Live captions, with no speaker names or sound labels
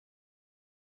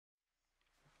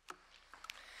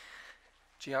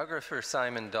Geographer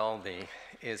Simon Dalby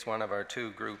is one of our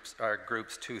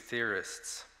group's two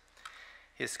theorists.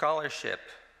 His scholarship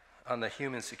on the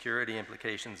human security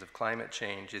implications of climate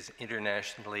change is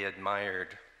internationally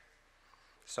admired,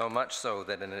 so much so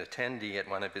that an attendee at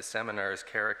one of his seminars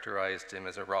characterized him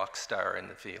as a rock star in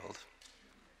the field.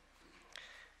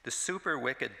 The super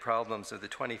wicked problems of the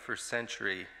 21st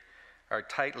century are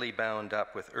tightly bound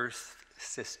up with Earth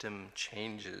system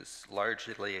changes,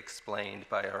 largely explained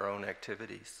by our own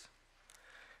activities.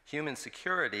 Human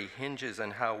security hinges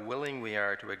on how willing we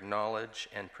are to acknowledge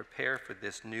and prepare for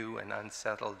this new and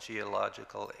unsettled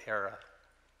geological era.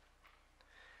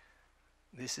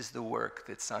 This is the work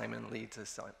that Simon leads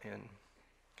us in.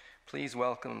 Please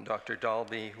welcome Dr.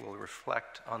 Dalby, who will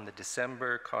reflect on the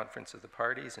December Conference of the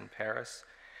Parties in Paris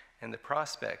and the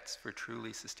prospects for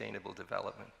truly sustainable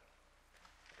development.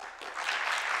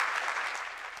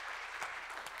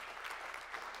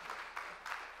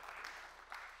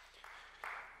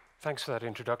 Thanks for that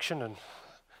introduction, and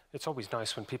it's always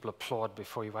nice when people applaud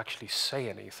before you actually say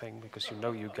anything, because you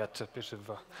know you get a bit of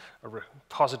a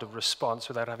positive response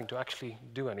without having to actually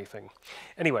do anything.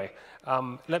 Anyway,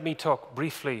 let me talk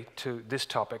briefly to this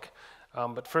topic,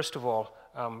 but first of all,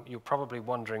 you're probably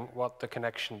wondering what the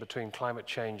connection between climate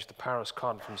change, the Paris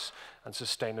Conference, and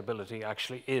sustainability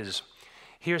actually is.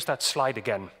 Here's that slide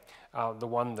again, the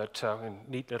one that, in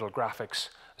neat little graphics,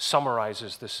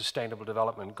 summarizes the Sustainable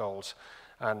Development Goals.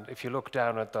 And if you look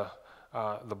down at the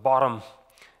bottom,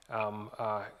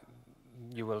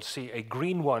 you will see a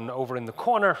green one over in the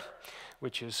corner,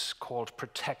 which is called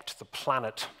Protect the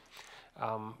Planet.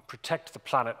 Protect the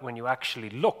Planet, when you actually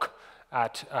look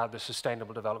at the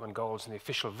Sustainable Development Goals and the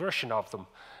official version of them,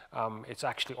 it's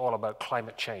actually all about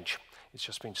climate change. It's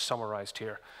just been summarized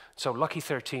here. So Lucky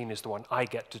 13 is the one I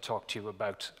get to talk to you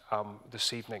about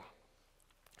this evening.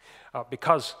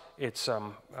 Because it's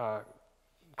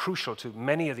crucial to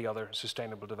many of the other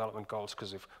Sustainable Development Goals,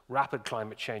 because if rapid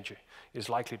climate change is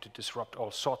likely to disrupt all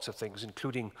sorts of things,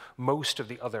 including most of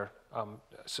the other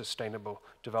Sustainable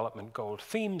Development Goal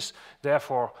themes,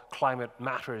 therefore climate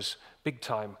matters big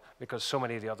time because so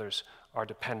many of the others are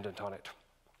dependent on it.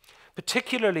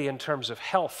 Particularly in terms of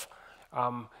health,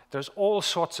 there's all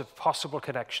sorts of possible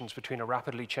connections between a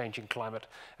rapidly changing climate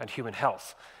and human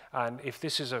health. And if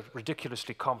this is a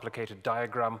ridiculously complicated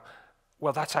diagram,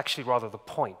 well, that's actually rather the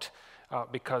point,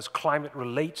 because climate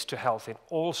relates to health in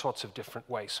all sorts of different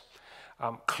ways.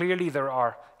 Clearly, there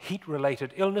are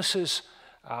heat-related illnesses,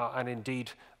 and indeed,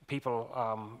 people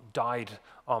died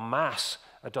en masse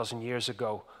a dozen years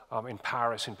ago in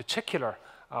Paris in particular,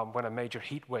 when a major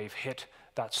heat wave hit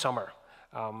that summer.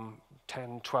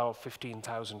 10, 12,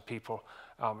 15,000 people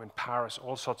in Paris,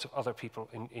 all sorts of other people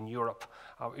in Europe.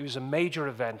 It was a major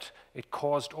event. It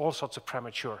caused all sorts of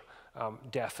premature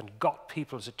death and got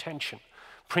people's attention,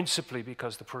 principally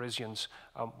because the Parisians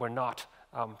were not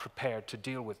prepared to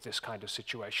deal with this kind of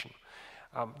situation.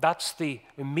 That's the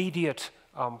immediate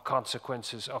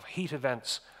consequences of heat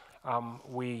events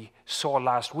we saw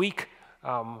last week,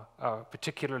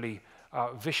 particularly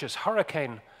vicious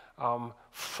hurricane.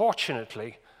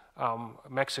 Fortunately,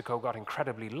 Mexico got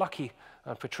incredibly lucky,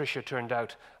 and Patricia turned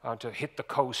out to hit the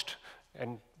coast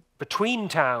and between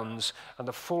towns, and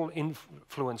the full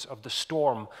influence of the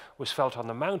storm was felt on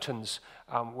the mountains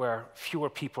where fewer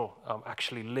people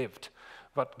actually lived.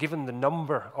 But given the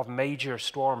number of major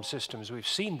storm systems we've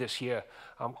seen this year,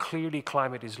 clearly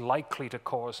climate is likely to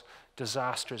cause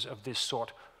disasters of this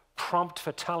sort. Prompt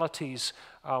fatalities,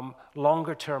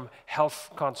 longer-term health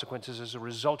consequences as a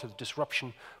result of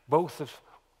disruption, both of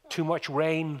too much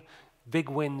rain, big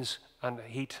winds, and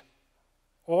heat.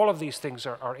 All of these things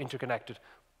are interconnected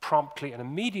promptly and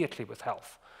immediately with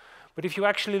health. But if you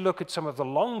actually look at some of the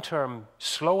long-term,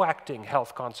 slow-acting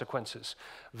health consequences,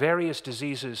 various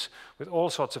diseases with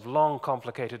all sorts of long,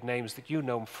 complicated names that you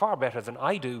know far better than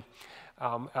I do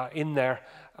in there,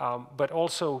 but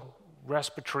also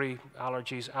respiratory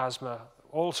allergies, asthma,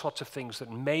 all sorts of things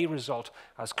that may result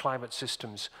as climate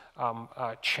systems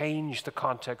change the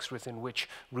context within which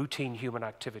routine human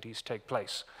activities take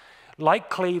place.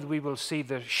 Likely, we will see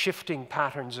the shifting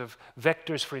patterns of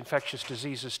vectors for infectious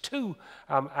diseases too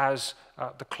as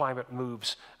the climate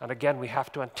moves. And again, we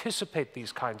have to anticipate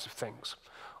these kinds of things.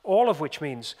 All of which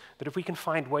means that if we can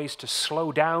find ways to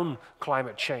slow down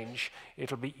climate change,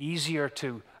 it'll be easier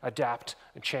to adapt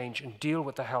and change and deal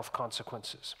with the health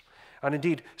consequences. And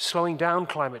indeed, slowing down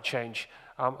climate change,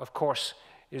 of course,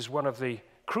 is one of the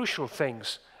crucial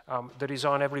things that is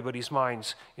on everybody's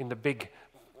minds in the big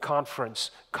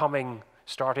conference coming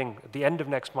starting at the end of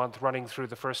next month, running through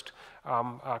the first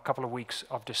couple of weeks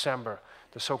of December,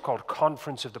 the so-called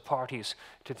Conference of the Parties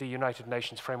to the United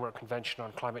Nations Framework Convention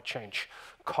on Climate Change.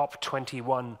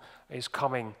 COP21 is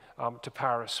coming to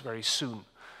Paris very soon.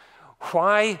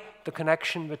 Why the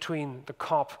connection between the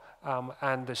COP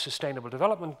and the Sustainable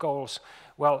Development Goals?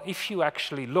 Well, if you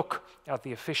actually look at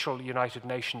the official United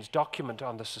Nations document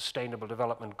on the Sustainable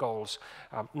Development Goals,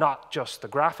 not just the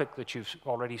graphic that you've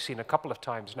already seen a couple of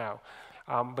times now,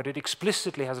 but it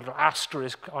explicitly has an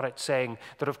asterisk on it saying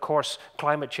that, of course,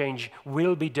 climate change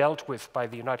will be dealt with by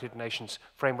the United Nations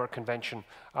Framework Convention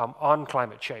on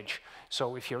Climate Change.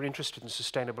 So if you're interested in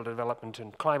sustainable development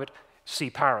and climate,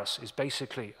 see Paris is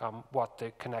basically what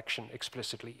the connection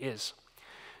explicitly is.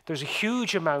 There's a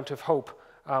huge amount of hope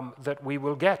that we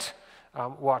will get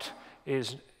what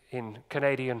is in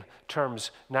Canadian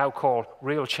terms now called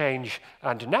real change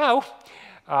and now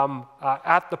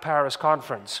at the Paris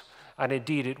conference. And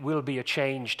indeed, it will be a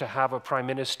change to have a Prime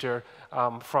Minister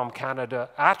from Canada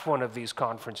at one of these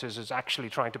conferences is actually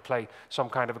trying to play some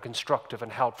kind of a constructive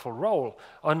and helpful role,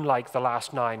 unlike the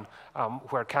last 9,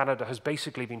 where Canada has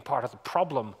basically been part of the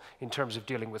problem in terms of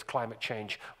dealing with climate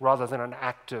change, rather than an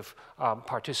active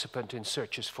participant in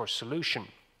searches for solution.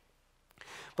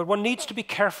 But one needs to be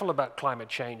careful about climate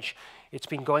change. It's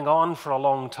been going on for a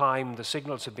long time. The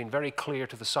signals have been very clear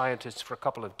to the scientists for a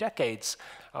couple of decades.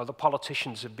 The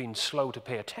politicians have been slow to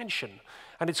pay attention.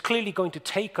 And it's clearly going to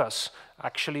take us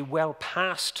actually well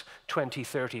past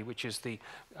 2030, which is the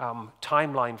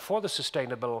timeline for the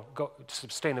Sustainable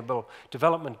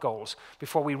Development Goals,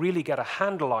 before we really get a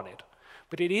handle on it.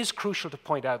 But it is crucial to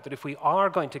point out that if we are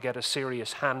going to get a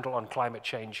serious handle on climate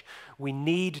change, we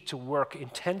need to work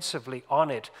intensively on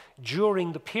it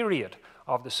during the period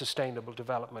of the Sustainable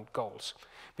Development Goals.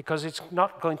 Because it's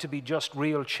not going to be just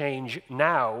real change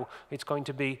now, it's going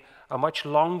to be a much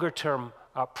longer-term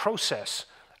process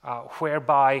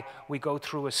whereby we go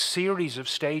through a series of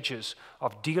stages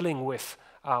of dealing with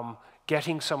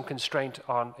getting some constraint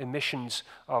on emissions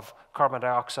of carbon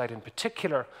dioxide in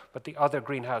particular, but the other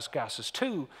greenhouse gases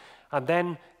too. And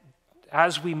then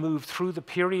as we move through the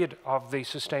period of the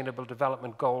Sustainable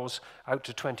Development Goals out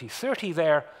to 2030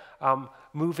 there,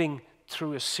 moving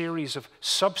through a series of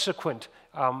subsequent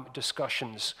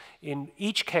discussions. In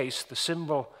each case, the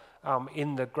symbol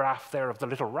in the graph there of the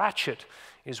little ratchet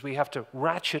is we have to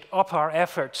ratchet up our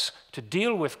efforts to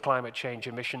deal with climate change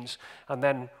emissions and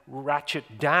then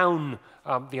ratchet down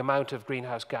the amount of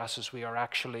greenhouse gases we are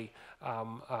actually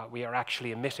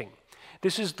emitting.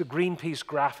 This is the Greenpeace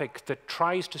graphic that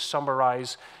tries to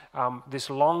summarize this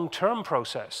long-term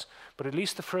process, but at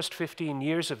least the first 15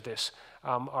 years of this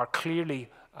are clearly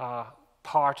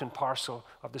part and parcel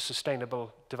of the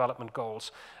Sustainable Development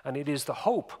Goals. And it is the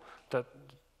hope that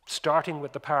starting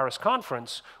with the Paris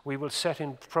conference, we will set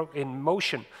in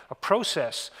motion a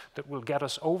process that will get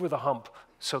us over the hump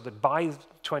so that by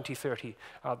 2030,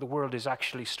 the world is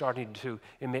actually starting to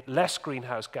emit less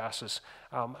greenhouse gases.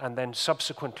 And then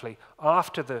subsequently,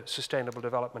 after the Sustainable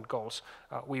Development Goals,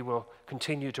 we will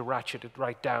continue to ratchet it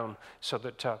right down so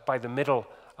that by the middle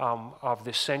of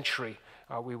this century,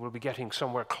 we will be getting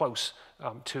somewhere close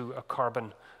to a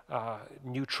carbon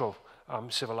neutral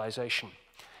civilization.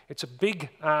 It's a big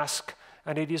ask,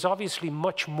 and it is obviously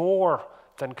much more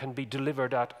than can be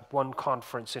delivered at one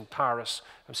conference in Paris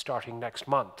starting next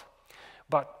month.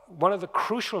 But one of the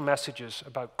crucial messages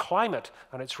about climate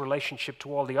and its relationship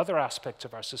to all the other aspects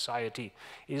of our society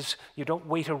is you don't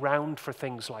wait around for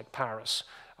things like Paris.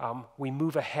 We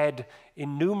move ahead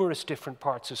in numerous different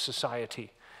parts of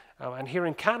society. And here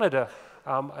in Canada,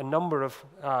 a number of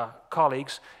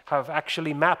colleagues have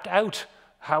actually mapped out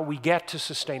how we get to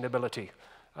sustainability.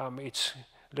 It's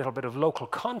a little bit of local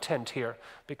content here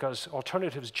because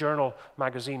Alternatives Journal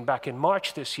magazine back in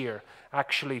March this year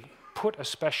actually put a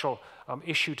special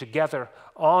issue together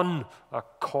on a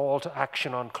call to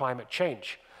action on climate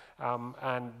change.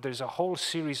 And there's a whole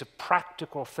series of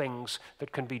practical things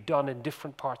that can be done in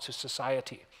different parts of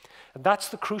society. And that's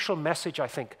the crucial message, I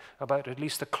think, about at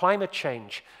least the climate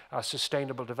change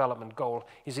sustainable development goal,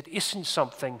 is it isn't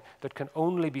something that can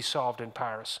only be solved in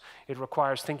Paris. It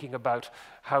requires thinking about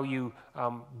how you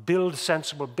build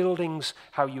sensible buildings,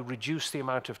 how you reduce the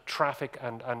amount of traffic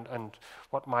and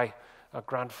what my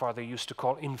grandfather used to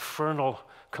call infernal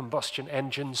combustion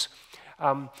engines,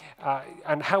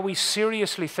 and how we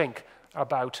seriously think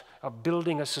about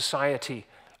building a society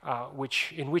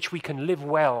in which we can live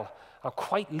well,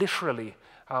 quite literally,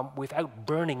 without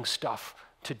burning stuff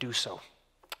to do so.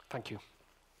 Thank you.